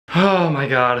Oh my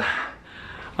god,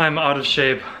 I'm out of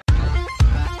shape.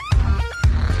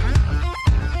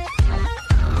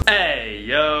 Hey,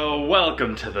 yo,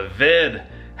 welcome to the vid.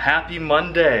 Happy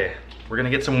Monday. We're gonna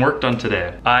get some work done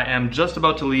today. I am just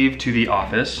about to leave to the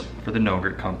office for the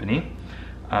Nogurt company.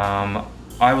 I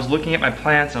was looking at my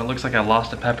plants and it looks like I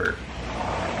lost a pepper.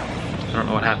 I don't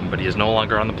know what happened, but he is no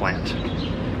longer on the plant.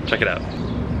 Check it out.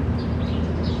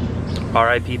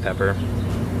 R.I.P. Pepper.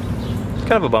 It's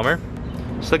kind of a bummer.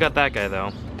 Still got that guy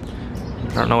though.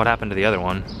 I don't know what happened to the other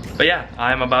one. But yeah,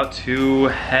 I'm about to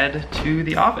head to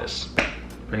the office.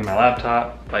 Bring my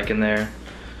laptop, bike in there.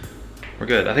 We're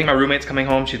good. I think my roommate's coming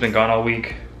home. She's been gone all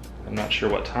week. I'm not sure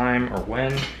what time or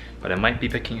when, but I might be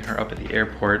picking her up at the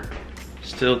airport.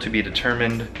 Still to be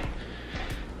determined.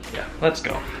 Yeah, let's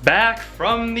go. Back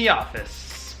from the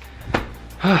office.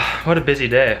 What a busy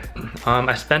day.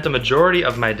 I spent a majority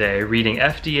of my day reading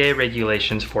FDA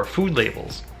regulations for food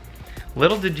labels.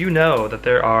 Little did you know that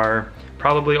there are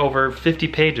probably over 50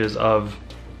 pages of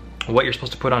what you're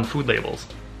supposed to put on food labels.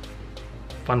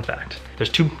 Fun fact. There's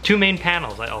two main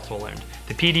panels I also learned.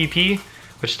 The PDP,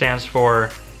 which stands for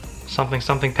something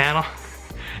something panel,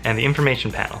 and the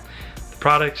information panel. The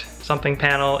product something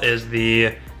panel is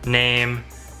the name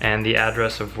and the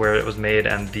address of where it was made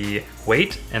and the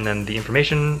weight, and then the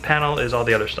information panel is all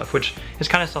the other stuff, which is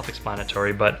kind of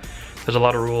self-explanatory, but there's a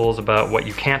lot of rules about what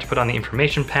you can't put on the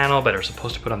information panel but are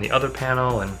supposed to put on the other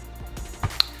panel, and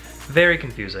very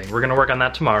confusing. We're gonna work on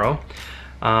that tomorrow.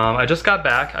 I just got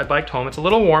back, I biked home. It's a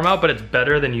little warm out, but it's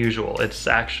better than usual. It's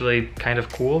actually kind of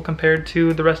cool compared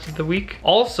to the rest of the week.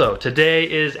 Also, today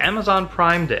is Amazon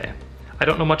Prime Day. I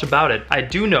don't know much about it. I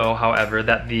do know, however,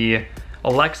 that the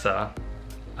Alexa,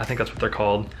 I think that's what they're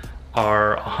called,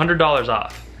 are $100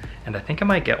 off, and I think I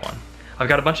might get one. I've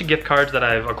got a bunch of gift cards that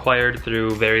I've acquired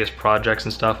through various projects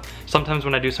and stuff. Sometimes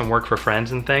when I do some work for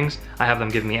friends and things, I have them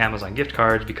give me Amazon gift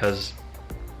cards because,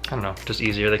 I don't know, just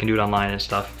easier. They can do it online and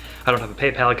stuff. I don't have a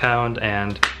PayPal account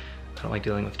and I don't like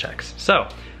dealing with checks. So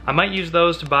I might use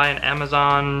those to buy an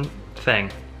Amazon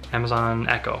thing. Amazon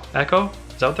Echo. Echo?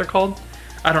 Is that what they're called?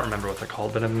 I don't remember what they're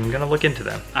called, but I'm gonna look into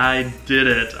them. I did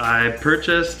it. I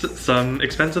purchased some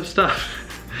expensive stuff.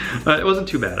 It wasn't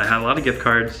too bad. I had a lot of gift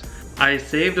cards. I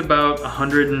saved about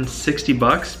 160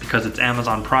 bucks because it's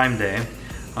Amazon Prime Day.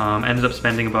 Ended up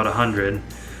spending about 100.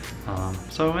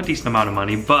 So a decent amount of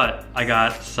money, but I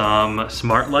got some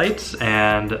smart lights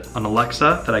and an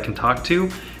Alexa that I can talk to,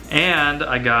 and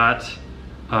I got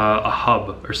a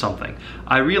hub or something.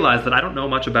 I realized that I don't know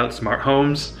much about smart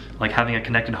homes, like having a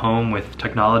connected home with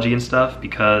technology and stuff,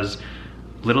 because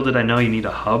little did I know you need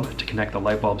a hub to connect the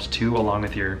light bulbs to, along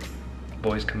with your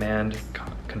voice command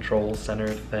control center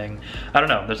thing. I don't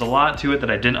know, there's a lot to it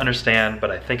that I didn't understand,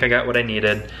 but I think I got what I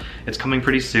needed. It's coming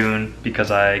pretty soon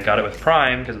because I got it with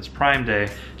Prime, because it's Prime Day,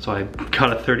 so I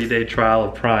got a 30-day trial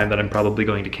of Prime that I'm probably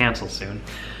going to cancel soon.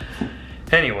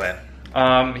 Anyway,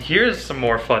 here's some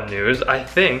more fun news. I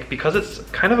think, because it's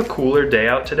kind of a cooler day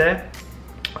out today,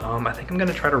 I think I'm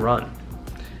gonna try to run.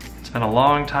 It's been a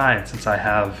long time since I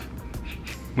have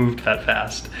moved that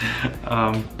fast.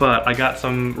 But I got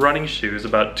some running shoes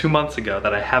about 2 months ago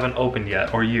that I haven't opened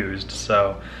yet or used,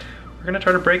 so we're gonna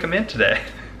try to break them in today.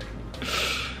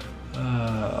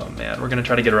 Oh man, we're gonna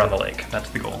try to get around the lake. That's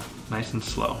the goal. Nice and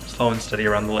slow. Slow and steady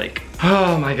around the lake.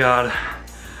 Oh my god,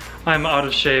 I'm out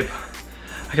of shape.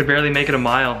 I could barely make it a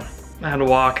mile. I had to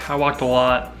walk. I walked a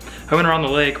lot. I went around the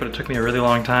lake, but it took me a really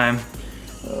long time.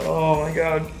 Oh my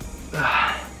god.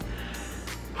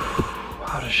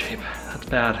 Out of shape. That's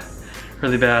bad.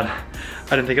 Really bad.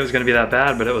 I didn't think it was gonna be that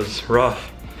bad, but it was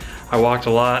rough. I walked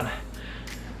a lot.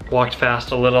 Walked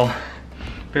fast a little.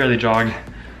 Barely jogged.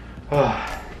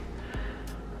 Oh.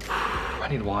 I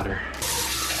need water.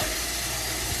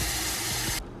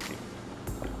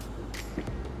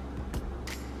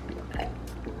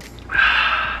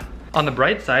 On the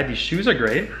bright side, these shoes are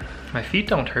great. My feet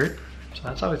don't hurt, so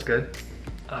that's always good.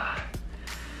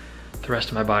 The rest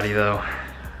of my body though,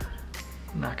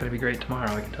 not gonna be great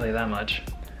tomorrow, I can tell you that much.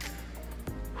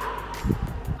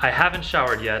 I haven't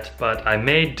showered yet, but I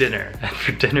made dinner. And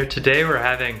for dinner today, we're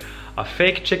having a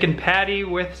fake chicken patty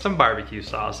with some barbecue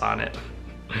sauce on it.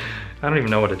 I don't even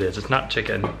know what it is. It's not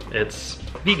chicken, it's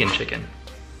vegan chicken.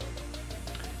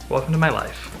 Welcome to my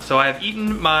life. So I've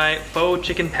eaten my faux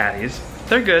chicken patties.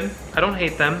 They're good, I don't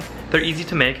hate them. They're easy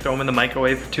to make, throw them in the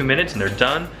microwave for 2 minutes and they're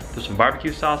done. There's some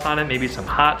barbecue sauce on it, maybe some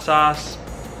hot sauce.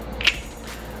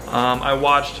 I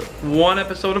watched 1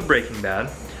 episode of Breaking Bad.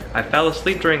 I fell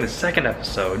asleep during the 2nd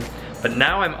episode, but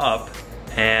now I'm up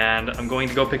and I'm going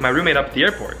to go pick my roommate up at the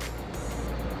airport.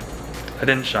 I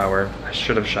didn't shower. I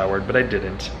should have showered, but I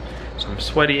didn't. So I'm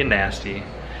sweaty and nasty.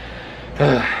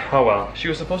 Oh well, she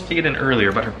was supposed to get in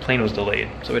earlier, but her plane was delayed.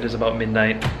 So it is about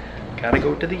midnight. Gotta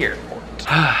go to the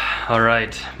airport. All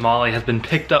right, Molly has been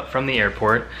picked up from the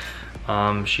airport.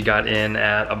 She got in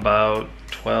at about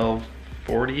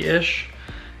 12:40-ish.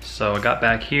 So I got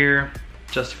back here,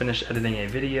 just finished editing a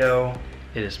video.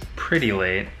 It is pretty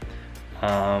late.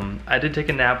 I did take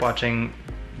a nap watching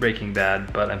Breaking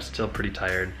Bad, but I'm still pretty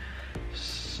tired.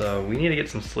 So we need to get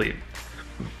some sleep.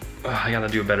 I gotta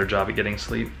do a better job at getting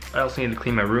sleep. I also need to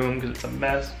clean my room because it's a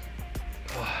mess.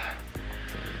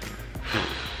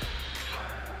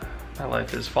 My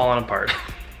life is falling apart.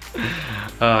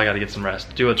 I gotta get some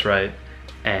rest, do what's right,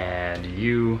 and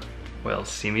you will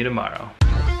see me tomorrow.